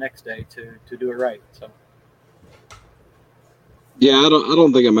the next day to do it right. So yeah, I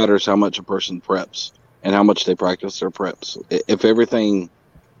don't think it matters how much a person preps and how much they practice their preps. If everything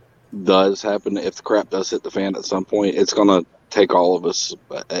does happen, if the crap does hit the fan at some point, it's going to take all of us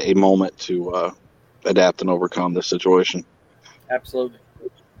a moment to adapt and overcome the situation. Absolutely.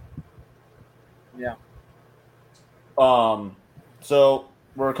 Yeah. So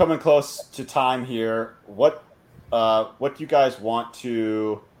we're coming close to time here. What do you guys want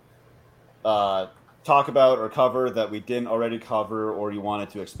to talk about or cover that we didn't already cover, or you wanted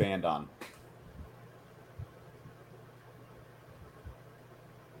to expand on?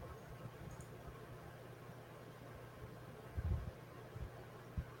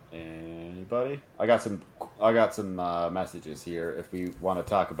 Anybody? I got some messages here if we want to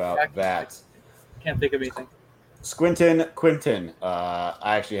talk about that. Can't think of anything. Quinton.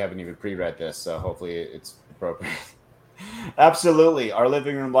 I actually haven't even pre-read this, so hopefully it's appropriate. Absolutely. Our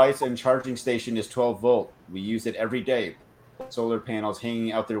living room lights and charging station is 12 volt. We use it every day. Solar panels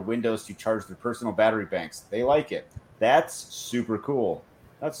hanging out their windows to charge their personal battery banks. They like it. That's super cool.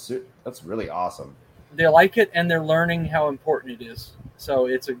 That's really awesome. They like it, and they're learning how important it is. So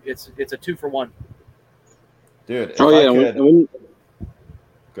it's a 2-for-1. Dude.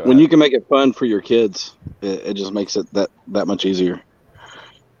 When you can make it fun for your kids, it just makes it that much easier.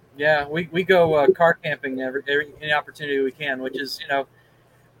 Yeah, we go car camping any opportunity we can, which is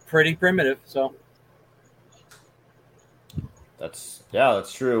pretty primitive. So that's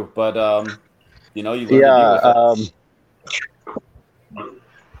true. But you learn to deal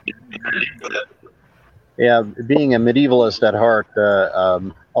with it. Yeah, being a medievalist at heart, a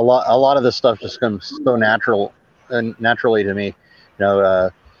lot of this stuff just comes so naturally to me.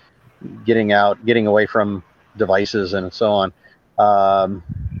 Getting away from devices and so on.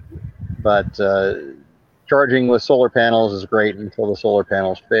 But charging with solar panels is great until the solar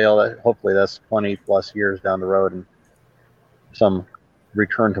panels fail. Hopefully that's 20 plus years down the road and some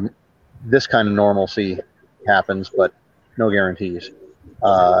return to this kind of normalcy happens, but no guarantees.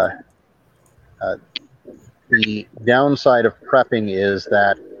 The downside of prepping is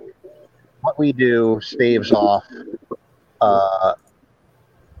that what we do staves off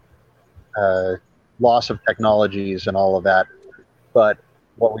loss of technologies and all of that. But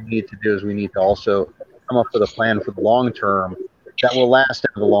what we need to do is we need to also come up with a plan for the long term that will last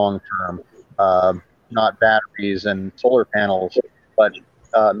in the long term, not batteries and solar panels, but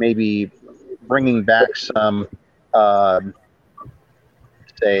maybe bringing back some,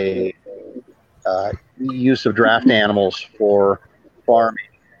 use of draft animals for farming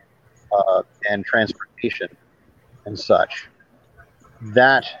and transportation and such.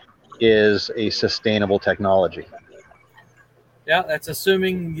 That is a sustainable technology. Yeah, that's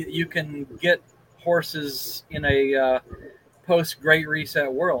assuming you can get horses in a post-Great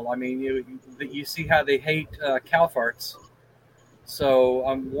Reset world. I mean, you see how they hate cow farts. So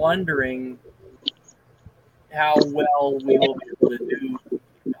I'm wondering how well we will be able to do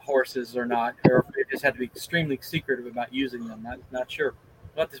horses or not, or if they just have to be extremely secretive about using them. Not sure.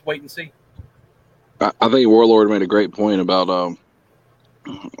 We'll have to wait and see. I think Warlord made a great point about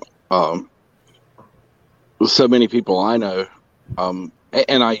so many people I know, and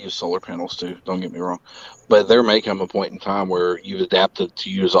I use solar panels too, don't get me wrong, but there may come a point in time where you've adapted to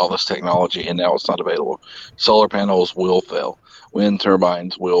use all this technology and now it's not available. Solar panels will fail. Wind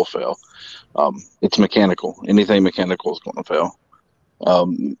turbines will fail. It's mechanical. Anything mechanical is going to fail.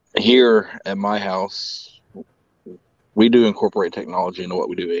 Here at my house, we do incorporate technology into what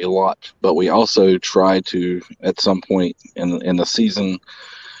we do a lot, but we also try to, at some point in the season,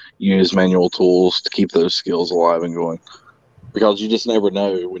 use manual tools to keep those skills alive and going, because you just never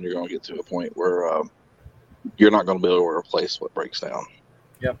know when you're going to get to a point where you're not going to be able to replace what breaks down.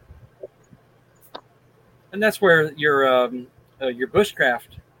 Yep. And that's where your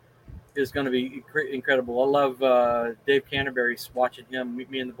bushcraft is going to be incredible. I love Dave Canterbury's watching him.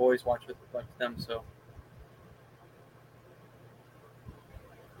 Me and the boys watch them. So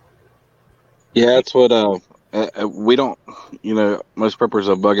Yeah, that's what we don't. Most preppers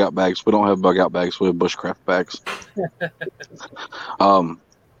have bug out bags. We don't have bug out bags. We have bushcraft bags.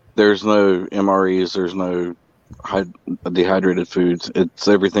 There's no MREs. There's no dehydrated foods. It's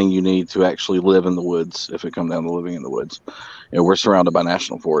everything you need to actually live in the woods. If it comes down to living in the woods, we're surrounded by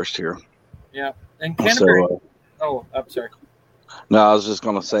national forest here. Yeah, and Canterbury. So, I'm sorry. No, I was just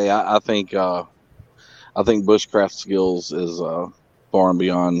gonna say I think bushcraft skills is far and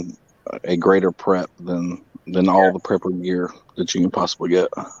beyond a greater prep than all the prepper gear that you can possibly get.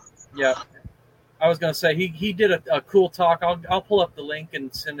 Yeah, I was gonna say he did a cool talk. I'll pull up the link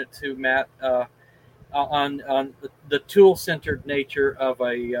and send it to Matt on the tool centered nature of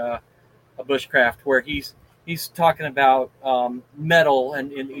a bushcraft, where he's talking about metal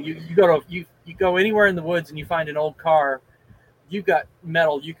and you go anywhere in the woods and you find an old car. You've got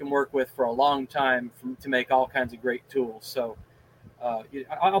metal you can work with for a long time to make all kinds of great tools. So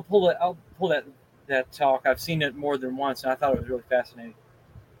I'll pull that talk. I've seen it more than once, and I thought it was really fascinating.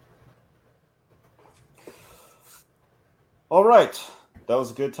 All right, that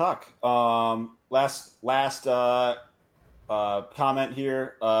was a good talk. Last comment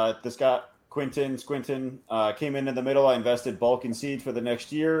here. This guy Quinton came in the middle. I invested bulk in seed for the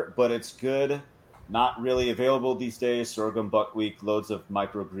next year, but it's good. Not really available these days. Sorghum, buckwheat, loads of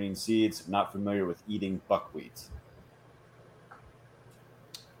microgreen seeds. Not familiar with eating buckwheat.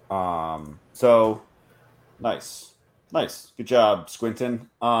 So nice. Good job, Squinton.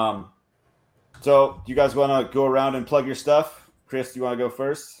 So you guys want to go around and plug your stuff? Chris, do you want to go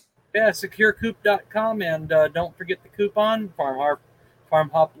first? Yeah, securecoop.com, and don't forget the coupon, Farm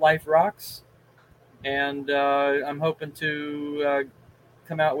Hop Life Rocks. And I'm hoping to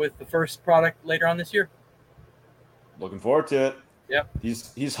come out with the first product later on this year. Looking forward to it. Yep.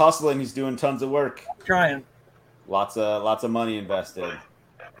 He's hustling. He's doing tons of work. Trying. Lots of money invested.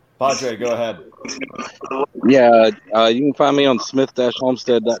 Padre, go ahead. Yeah, you can find me on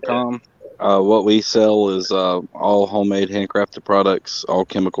smith-homestead.com. What we sell is all homemade, handcrafted products, all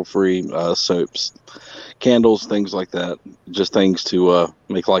chemical-free, soaps, candles, things like that. Just things to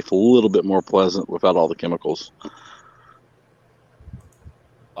make life a little bit more pleasant without all the chemicals.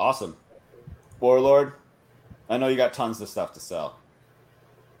 Awesome. Warlord, I know you got tons of stuff to sell.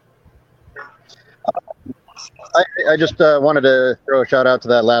 I just wanted to throw a shout out to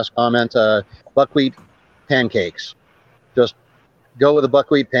that last comment. Buckwheat pancakes. Just go with the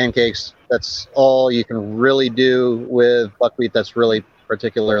buckwheat pancakes. That's all you can really do with buckwheat that's really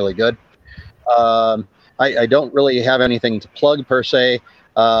particularly good. I don't really have anything to plug per se.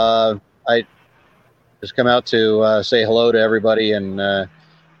 I just come out to say hello to everybody and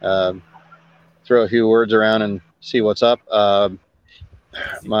throw a few words around and see what's up.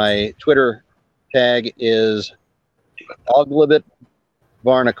 My Twitter tag is Oglibit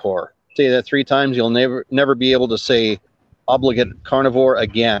Varnicore. Say that 3 times, you'll never be able to say obligate carnivore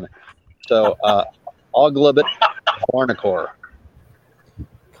again. So Oglibit Varnicore.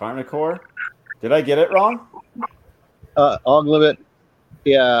 Carnicore? Did I get it wrong? Oglibit.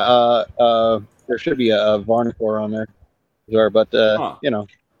 Yeah. There should be a Varnicore on there, but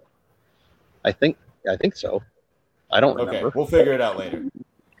I think so. I don't remember. Okay, we'll figure it out later.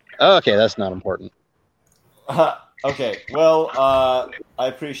 Okay, that's not important. Okay, well, I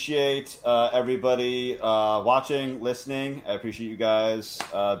appreciate everybody watching, listening. I appreciate you guys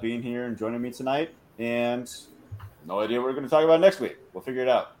being here and joining me tonight. And no idea what we're going to talk about next week. We'll figure it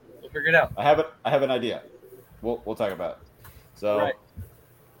out. I have an idea. We'll talk about it. So,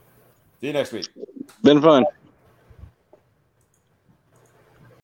 See you next week. Been fun.